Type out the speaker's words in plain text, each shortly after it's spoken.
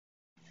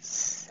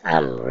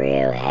I'm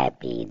real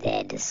happy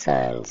that the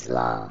Suns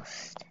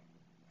lost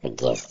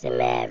against the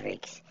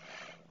Mavericks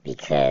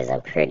because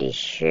I'm pretty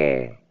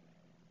sure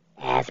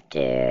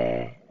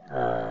after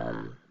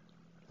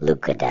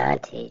Luka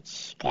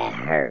Doncic got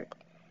hurt,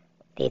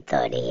 they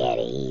thought they had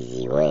an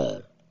easy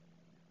win.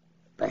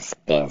 But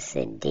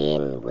Spencer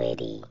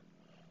Dinwiddie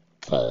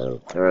came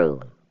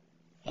through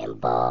and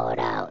balled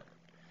out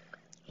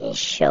and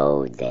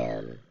showed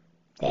them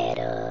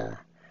that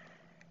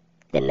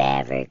the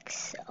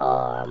Mavericks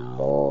are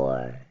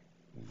more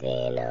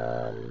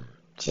than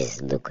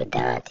just Luka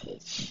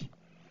Doncic.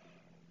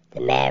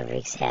 The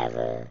Mavericks have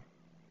a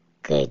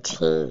good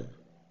team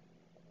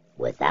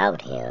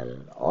without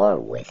him or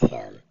with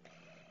him.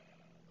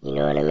 You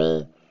know what I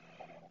mean?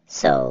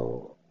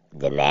 So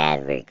the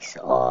Mavericks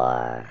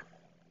are,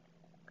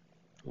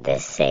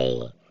 let's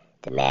say,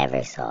 the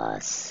Mavericks are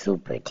a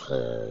super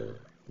team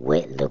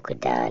with Luka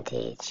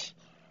Doncic,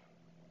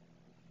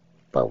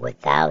 but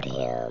without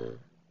him,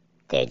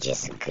 they're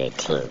just a good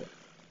team.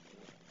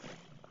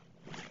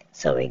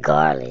 So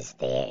regardless,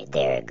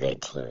 they're a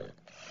good team.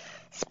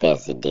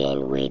 Spencer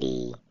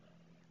Dinwiddie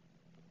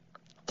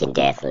can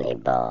definitely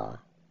ball.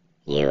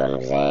 You know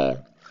what I'm saying?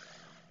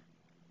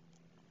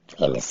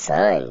 And the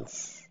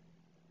Suns,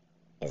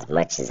 as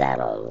much as I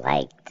don't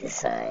like the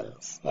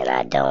Suns, and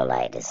I don't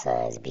like the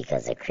Suns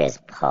because of Chris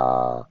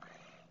Paul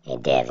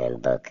and Devin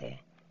Booker,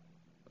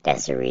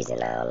 that's the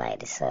reason I don't like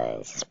the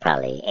Suns. It's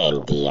probably,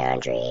 and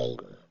DeAndre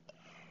Ayton.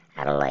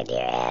 I don't like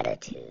their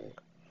attitude.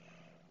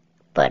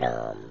 But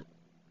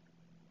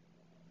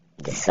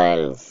the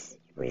Suns,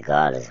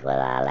 regardless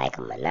whether I like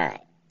them or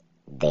not,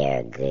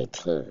 they're a good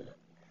team.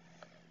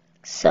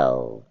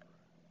 So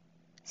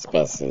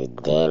Spencer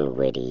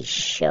Dinwiddie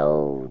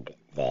showed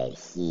that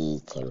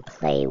he can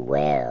play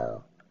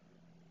well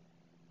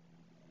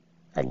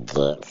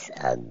against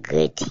a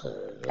good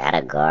team, not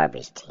a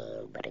garbage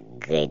team, but a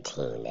good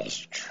team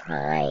that's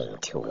trying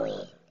to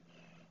win.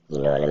 You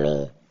know what I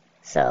mean?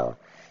 So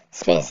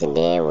Spencer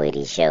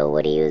Dinwiddie showed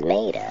what he was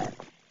made of.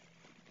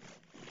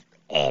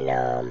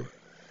 And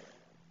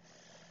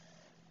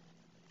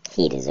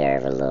he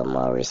deserves a little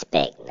more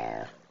respect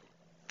now.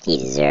 He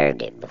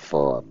deserved it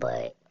before,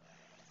 but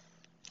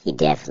he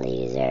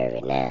definitely deserves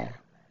it now.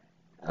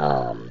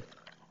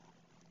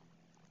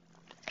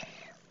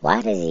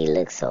 Why does he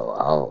look so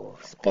old?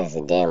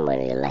 Spencer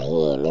Dinwiddie, like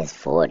he in his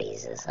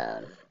 40s or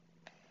something.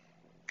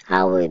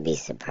 I would be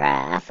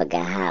surprised. I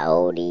forgot how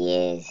old he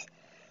is,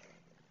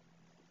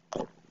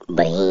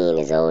 but he ain't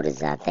as old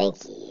as I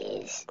think he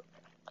is.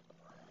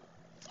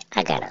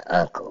 I got an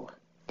uncle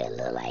that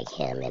look like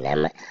him, and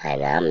I'm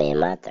in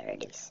my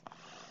 30s.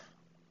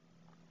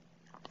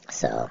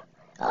 So,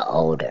 an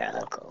older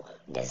uncle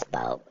that's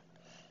about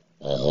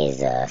in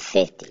his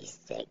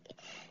 50s that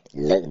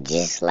look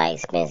just like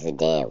Spencer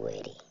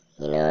Dinwiddie.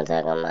 You know what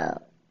I'm talking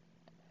about?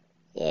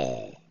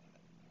 Yeah.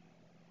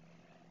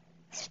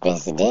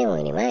 Spencer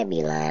Dinwiddie might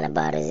be lying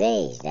about his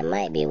age. That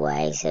might be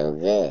why he's so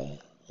good.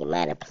 He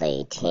might have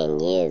played 10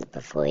 years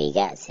before he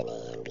got to the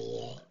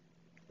NBA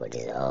with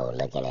his old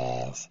looking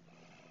ass.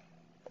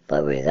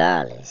 But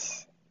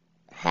regardless,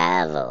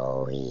 however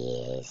old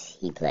he is,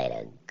 he played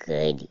a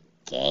good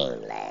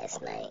game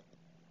last night.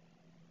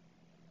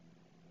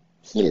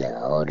 He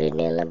looked older than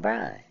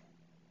LeBron.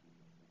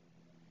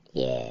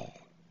 Yeah.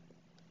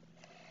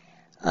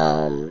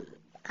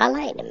 I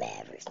like the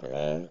Mavericks,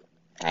 man.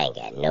 I ain't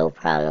got no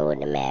problem with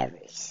the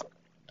Mavericks.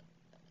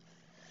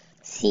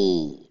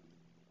 See,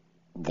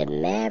 the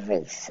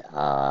Mavericks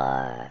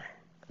are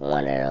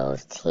one of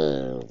those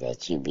teams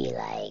that you be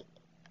like,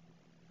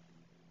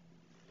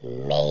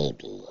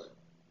 maybe,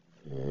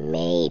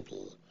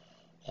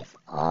 if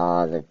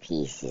all the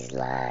pieces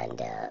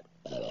lined up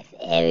and if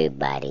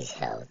everybody's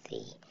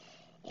healthy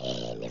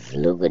and if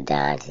Luka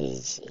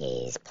Doncic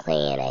is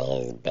playing at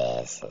his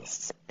best and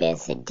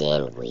Spencer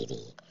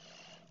Dinwiddie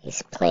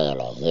is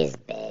playing at his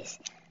best,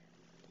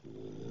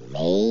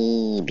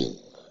 maybe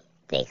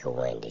they could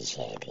win the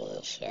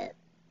championship.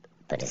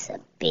 But it's a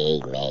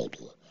big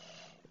maybe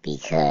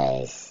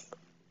because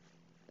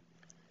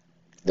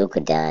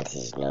Luka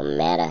Doncic, no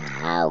matter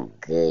how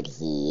good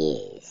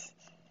he is,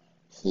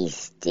 he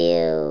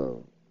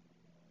still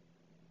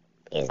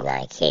is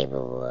not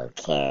capable of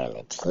carrying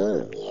a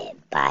team yet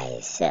by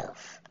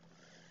himself.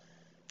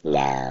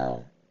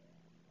 Now,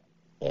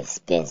 if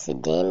Spencer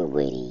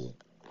Dinwiddie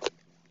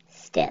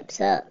steps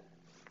up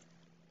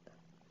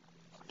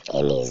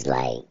and is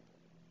like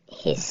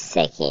his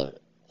second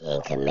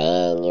in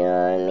command, you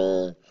know what I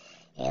mean,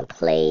 and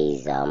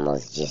plays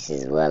almost just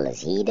as well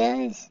as he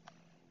does,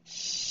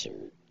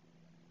 shoot,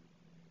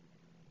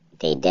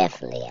 they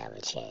definitely have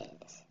a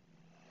chance.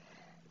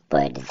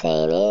 But the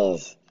thing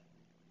is,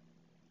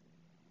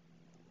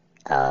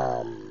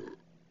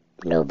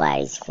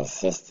 nobody's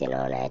consistent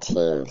on our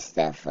team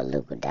except for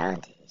Luka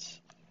Doncic.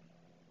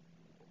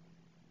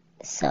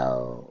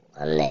 So,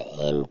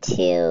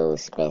 until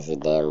Spencer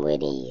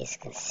Dinwiddie is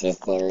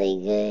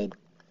consistently good,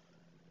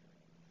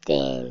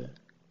 then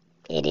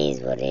it is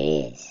what it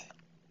is.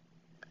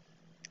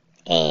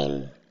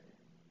 And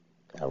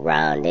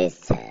around this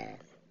time,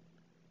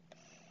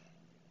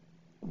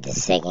 the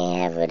second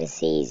half of the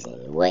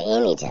season, well,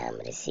 any time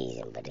of the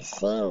season, but it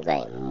seems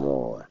like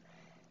more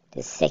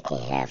the second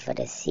half of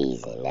the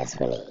season. That's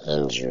when the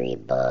injury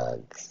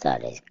bug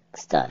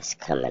starts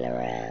coming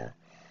around.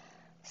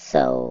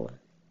 So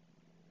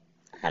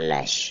I'm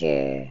not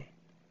sure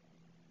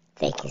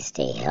they can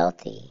stay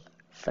healthy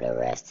for the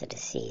rest of the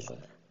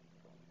season.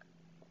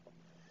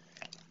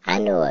 I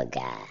know a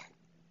guy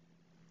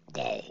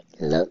that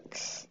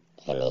looks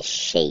and is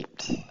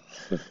shaped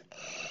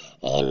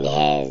and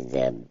has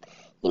the,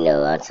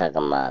 I'm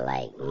talking about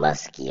like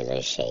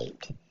muscular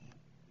shaped,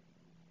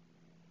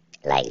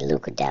 like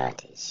Luka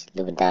Doncic.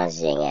 Luka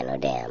Doncic ain't got no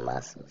damn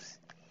muscles.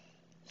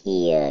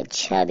 He a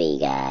chubby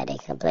guy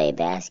that can play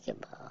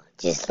basketball,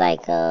 just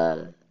like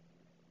the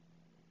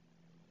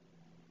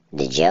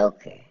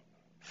Joker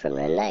from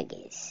the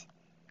Nuggets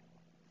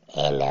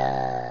and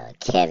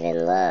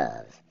Kevin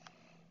Love.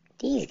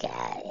 These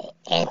guys,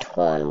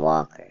 Antoine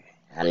Walker.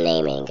 I'm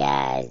naming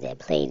guys that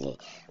played in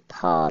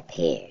Paul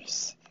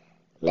Pierce.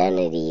 None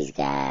of these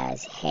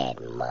guys had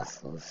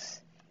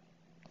muscles.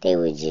 They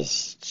were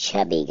just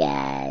chubby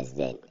guys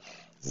that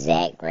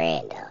Zach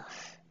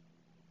Randolph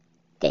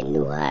that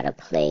knew how to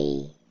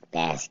play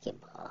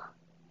basketball.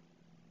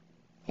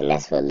 And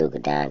that's what Luka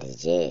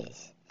Doncic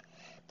is.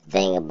 The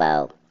thing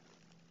about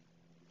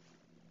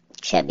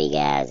chubby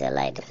guys that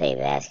like to play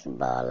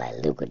basketball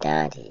like Luka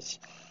Doncic,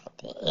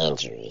 the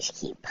injuries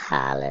keep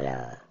piling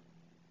on.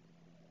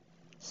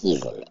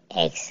 He's an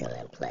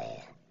excellent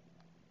player.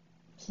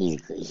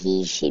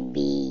 He should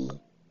be,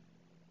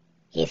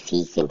 if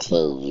he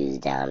continues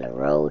down the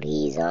road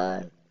he's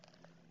on,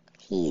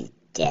 he's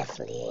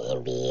definitely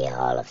an NBA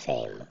Hall of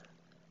Famer.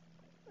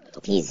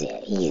 He's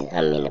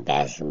a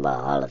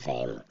basketball Hall of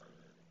Famer.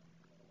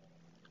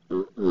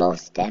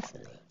 Most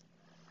definitely.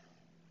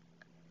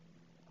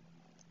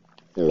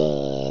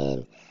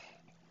 Man,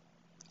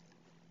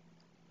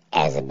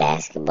 as a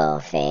basketball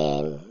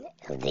fan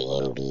of the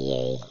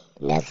NBA,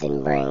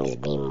 nothing brings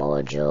me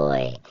more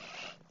joy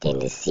than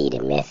to see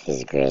the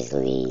Memphis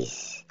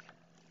Grizzlies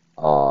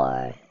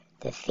or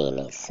the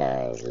Phoenix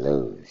Suns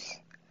lose.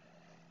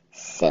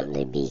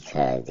 Simply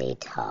because they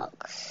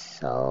talk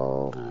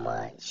so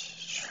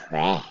much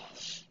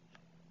trash.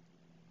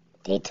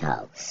 They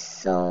talk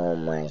so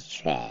much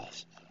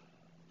trash.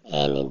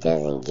 And it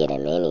doesn't get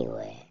them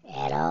anywhere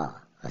at all,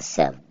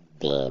 except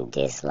being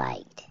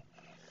disliked.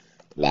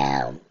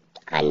 Now,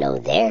 I know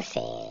their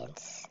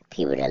fans,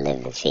 people that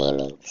live in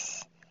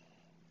Phoenix,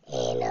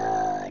 and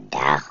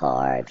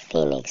diehard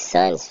Phoenix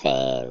Suns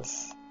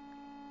fans,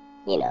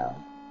 they love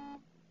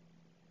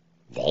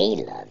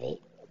it.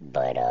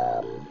 But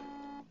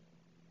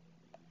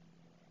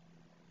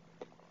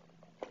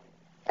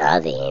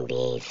other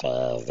NBA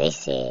fans, they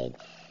said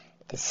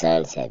the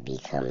Suns have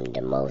become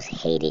the most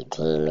hated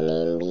team in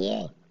the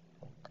NBA.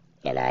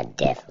 And I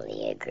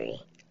definitely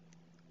agree.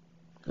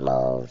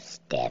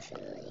 Most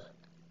definitely.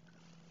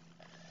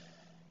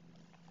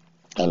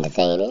 And the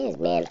thing is,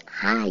 man,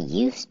 I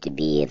used to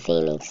be a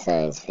Phoenix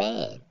Suns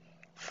fan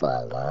for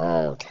a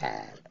long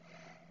time.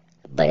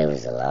 But it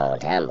was a long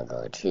time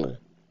ago, too.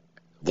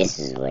 This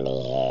is when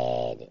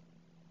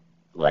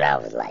when I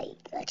was like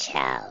a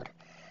child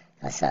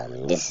or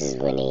something. This is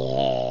when they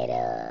had,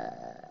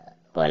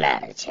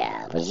 not a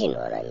child, but you know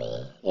what I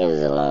mean. It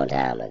was a long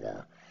time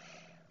ago.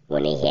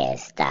 When they had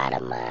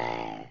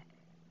Stoudemire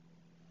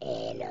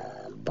and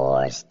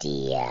Boris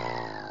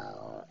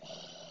Diaw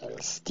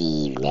and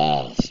Steve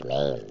Nash,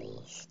 mainly.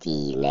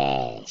 Steve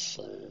Nash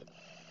and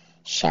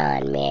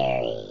Sean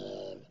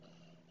Marion.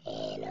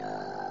 And,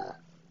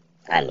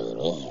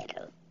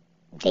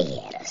 they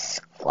had a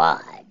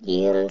squad.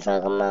 You know what I'm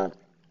talking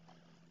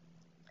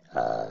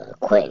about?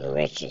 Quentin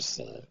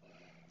Richardson.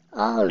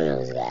 All of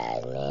those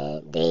guys,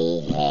 man, they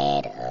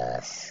had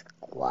a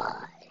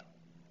squad.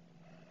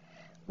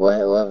 What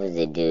was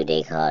the dude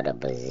they called a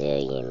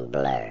Brazilian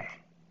blur?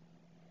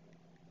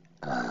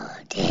 Oh,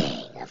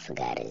 dang, I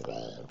forgot his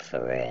name,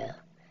 for real.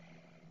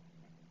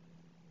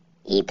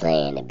 He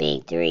playing the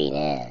big three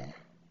now.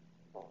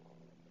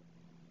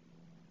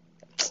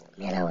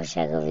 Man, I wish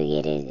I could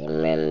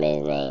remember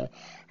his name.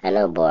 I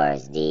know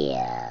Boris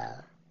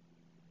Diaw,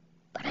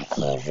 but I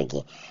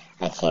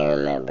can't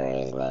remember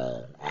his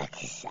name.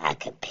 I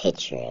could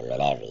picture him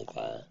and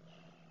everything.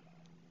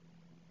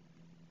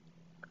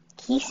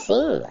 He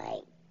seemed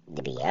like,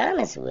 to be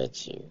honest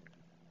with you,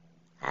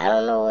 I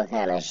don't know what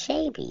kind of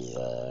shape he's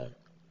in,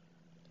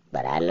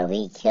 but I know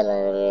he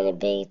killing him in the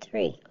big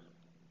three.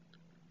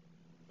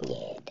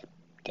 Yeah,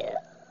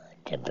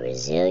 the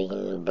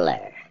Brazilian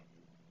blur.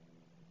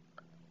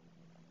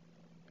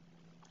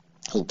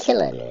 He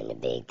killing him in the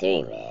big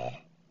three, man.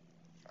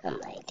 I'm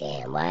like,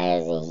 damn, why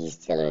isn't he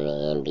still in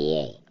the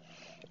NBA?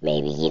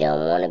 Maybe he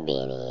don't want to be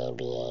in the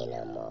NBA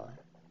no more.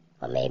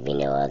 Or maybe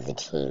no other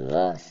team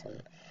wants him.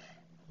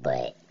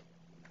 But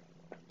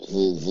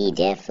he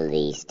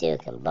definitely still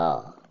can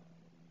ball.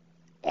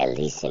 At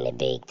least in the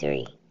big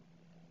three.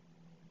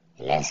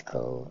 And that's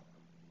cool.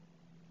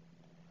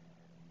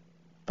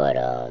 But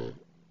the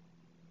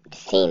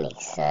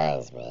Phoenix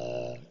Suns,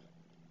 man,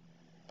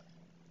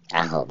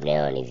 I hope they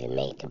don't even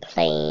make the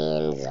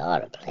play-ins or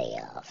the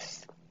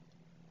playoffs.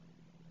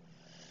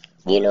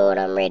 You know what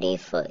I'm ready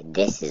for?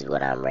 This is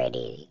what I'm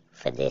ready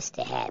for this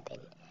to happen.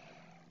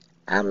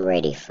 I'm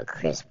ready for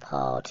Chris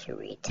Paul to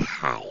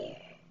retire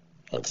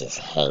and just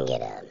hang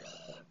it up,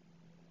 man.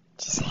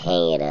 Just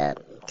hang it up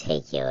and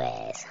take your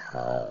ass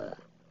home.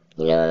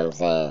 You know what I'm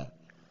saying?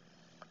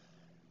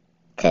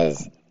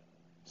 Because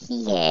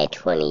he had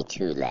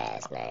 22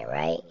 last night,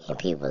 right? And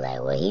people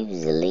like, well, he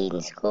was the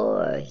leading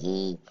scorer.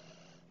 He's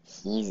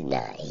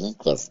not. He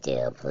can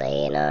still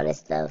play and all this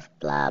stuff,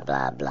 blah,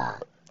 blah, blah.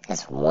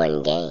 That's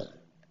one game.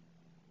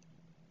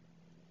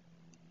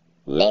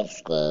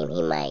 Next game,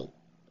 he might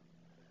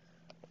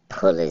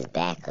pull his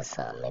back or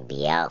something and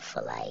be out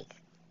for like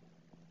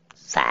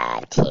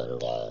 5-10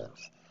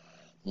 games.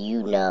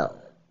 You know.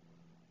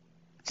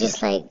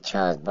 Just like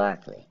Charles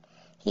Barkley.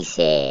 He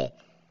said,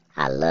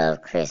 I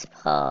love Chris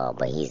Paul,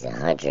 but he's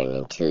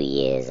 102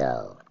 years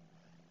old.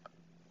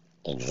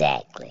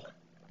 Exactly.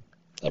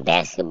 In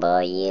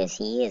basketball years,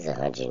 he is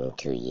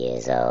 102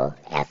 years old.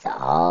 After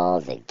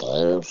all the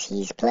games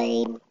he's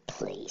played,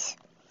 please.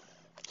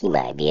 He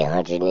might be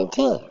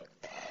 110.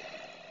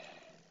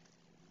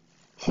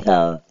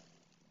 So,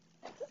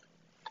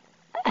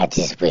 I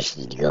just wish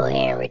he'd go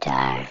ahead and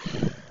retire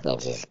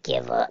and just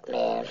give up,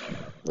 man.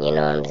 You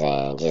know what I'm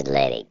saying? Just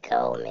let it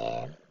go,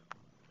 man.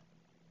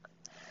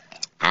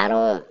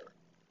 I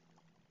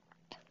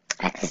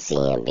could see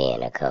him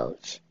being a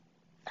coach.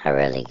 I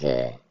really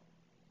could.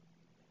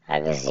 I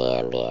could see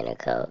him being a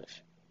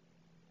coach.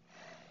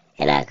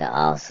 And I could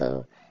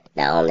also,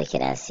 not only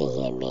could I see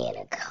him being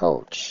a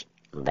coach,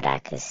 but I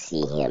could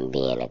see him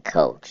being a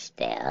coach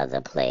that other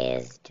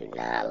players do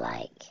not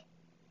like.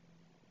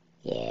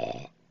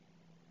 Yeah.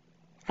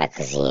 I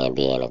could see him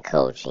being a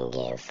coach and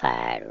getting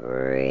fired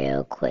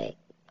real quick.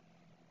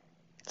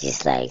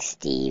 Just like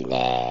Steve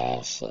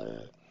Nash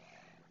and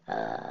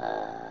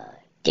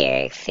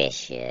Derek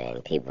Fisher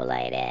and people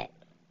like that.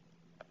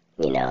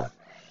 You know,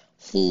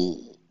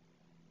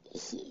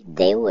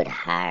 they would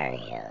hire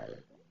him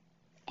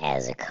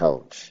as a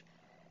coach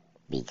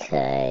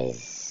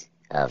because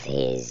of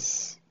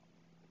his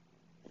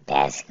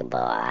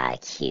basketball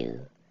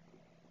IQ,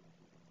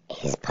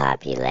 his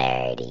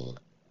popularity,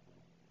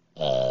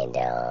 and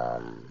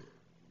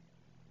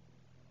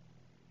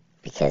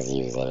because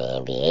he was in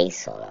the NBA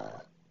so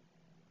long.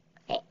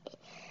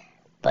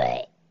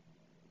 But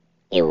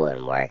it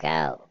wouldn't work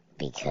out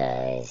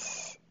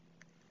because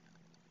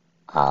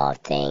all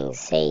things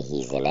say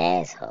he's an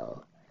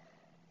asshole.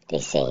 They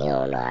say he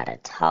don't know how to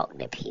talk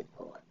to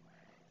people.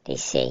 They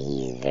say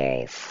he's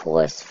very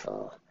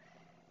forceful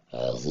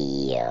and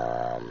he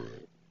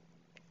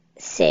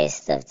says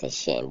stuff that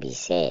shouldn't be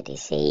said. They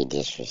say he's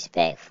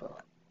disrespectful.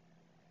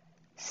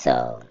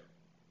 So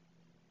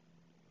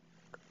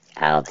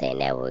I don't think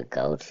that would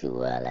go too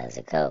well as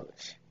a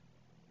coach.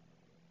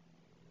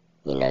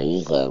 You know,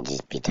 you can't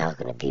just be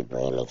talking to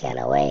people any kind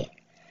of way.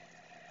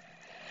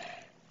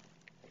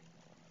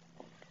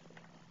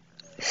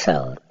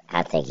 So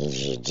I think he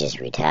should just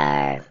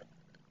retire,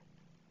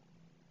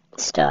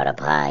 start a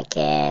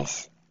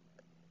podcast,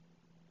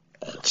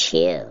 and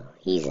chill.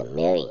 He's a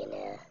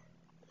millionaire.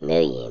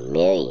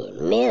 Millionaire.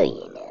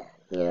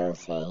 You know what I'm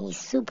saying? He's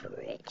super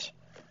rich.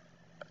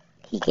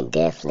 He can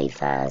definitely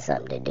find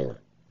something to do.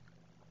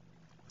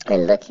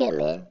 And look here,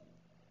 man.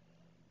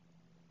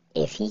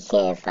 If he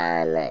can't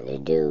find nothing to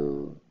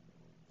do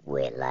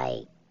with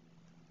like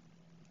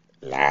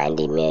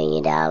 $90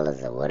 million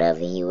or whatever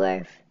he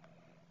worth,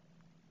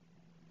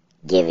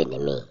 give it to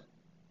me.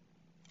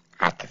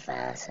 I could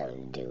find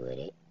something to do with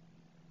it.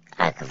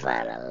 I could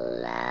find a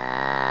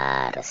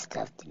lot of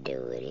stuff to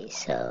do with it.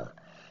 So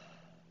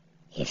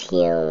if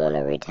he don't want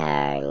to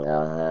retire and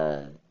go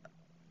home,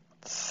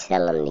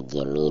 tell him to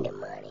give me the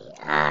money.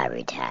 I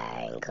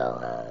retire and go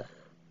home.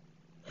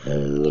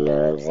 You know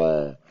what I'm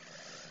saying?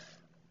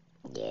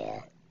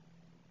 Yeah.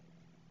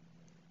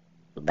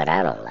 But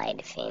I don't like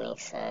the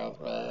Phoenix Suns,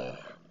 man.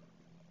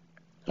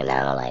 And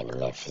I don't like the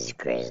Memphis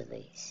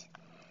Grizzlies.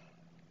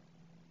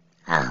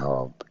 I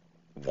hope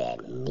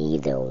that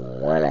neither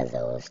one of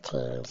those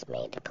teams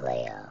make the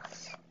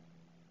playoffs.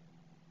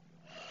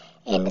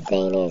 And the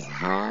thing is,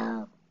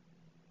 how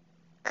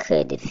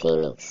could the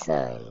Phoenix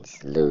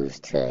Suns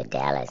lose to a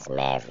Dallas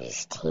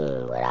Mavericks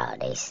team without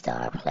their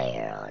star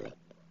player on it?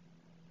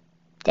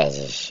 That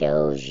just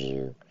shows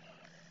you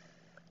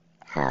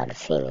how the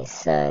Phoenix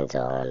Suns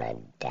are on a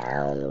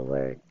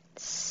downward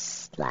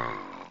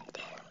slide.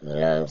 You know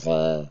what I'm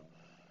saying?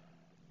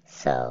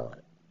 So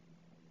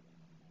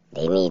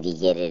they need to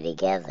get it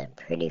together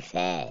pretty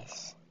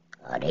fast,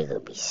 or they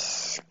could be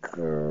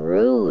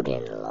screwed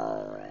in the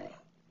long run.